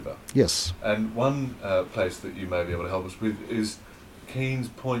Yes. And one place that you may be able to help us with is Keane's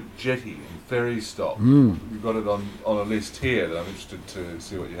Point Jetty and ferry stop. We've got it on a list here that I'm interested to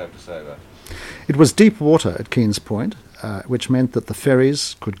see what you have to say about. It was deep water at Keane's Point, which meant that the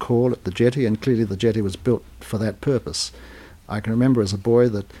ferries could call at the jetty, and clearly the jetty was built for that purpose. I can remember as a boy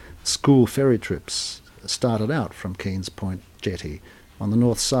that school ferry trips started out from Keane's Point Jetty on the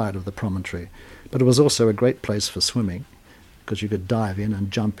north side of the promontory. But it was also a great place for swimming, because you could dive in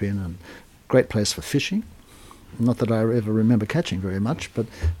and jump in, and great place for fishing. Not that I ever remember catching very much, but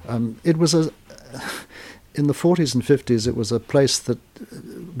it was in the 40s and 50s, it was a place that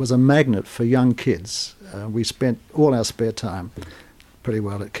was a magnet for young kids. We spent all our spare time pretty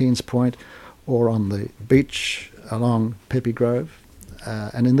well at Keane's Point or on the beach along Peppy Grove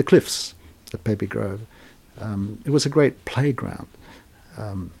and in the cliffs at Peppy Grove. It was a great playground.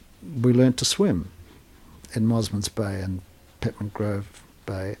 We learnt to swim in Mosman's Bay and Peppermint Grove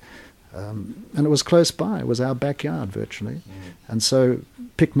Bay. And it was close by. It was our backyard virtually. And so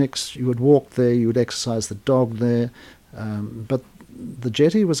picnics, you would walk there, you would exercise the dog there. But the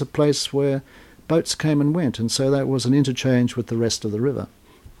jetty was a place where boats came and went, and so that was an interchange with the rest of the river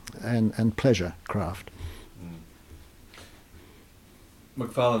and pleasure craft.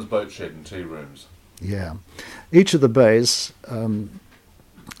 McFarlane's Boatshed and Tearooms. Yeah. Each of the bays,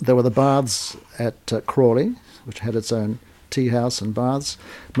 there were the baths at Crawley, which had its own tea house and baths.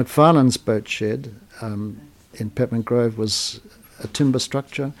 McFarlane's Boatshed in Peppermint Grove was a timber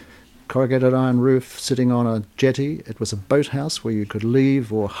structure, corrugated iron roof sitting on a jetty. It was a boathouse where you could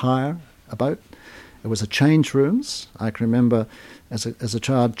leave or hire a boat. It was a change rooms. I can remember as a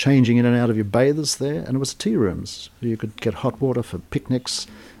child changing in and out of your bathers there, and it was tea rooms. You could get hot water for picnics,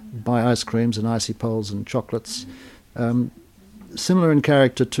 buy ice creams and icy poles and chocolates. Similar in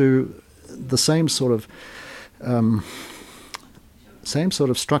character to the same sort of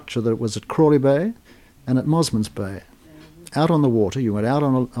structure that was at Crawley Bay and at Mosman's Bay. Out on the water, you went out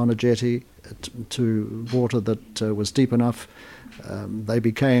on a jetty to water that was deep enough. They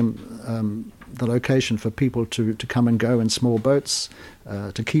became the location for people to come and go in small boats,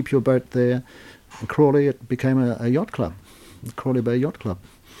 to keep your boat there. In Crawley, it became a yacht club, the Crawley Bay Yacht Club.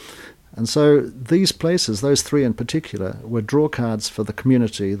 And so these places, those three in particular, were draw cards for the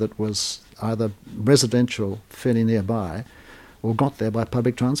community that was either residential fairly nearby or got there by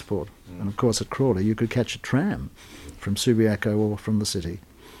public transport. And of course at Crawley you could catch a tram from Subiaco or from the city.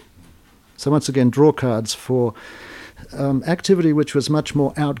 So once again, draw cards for activity which was much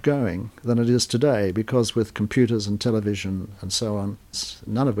more outgoing than it is today, because with computers and television and so on,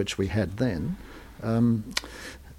 none of which we had then,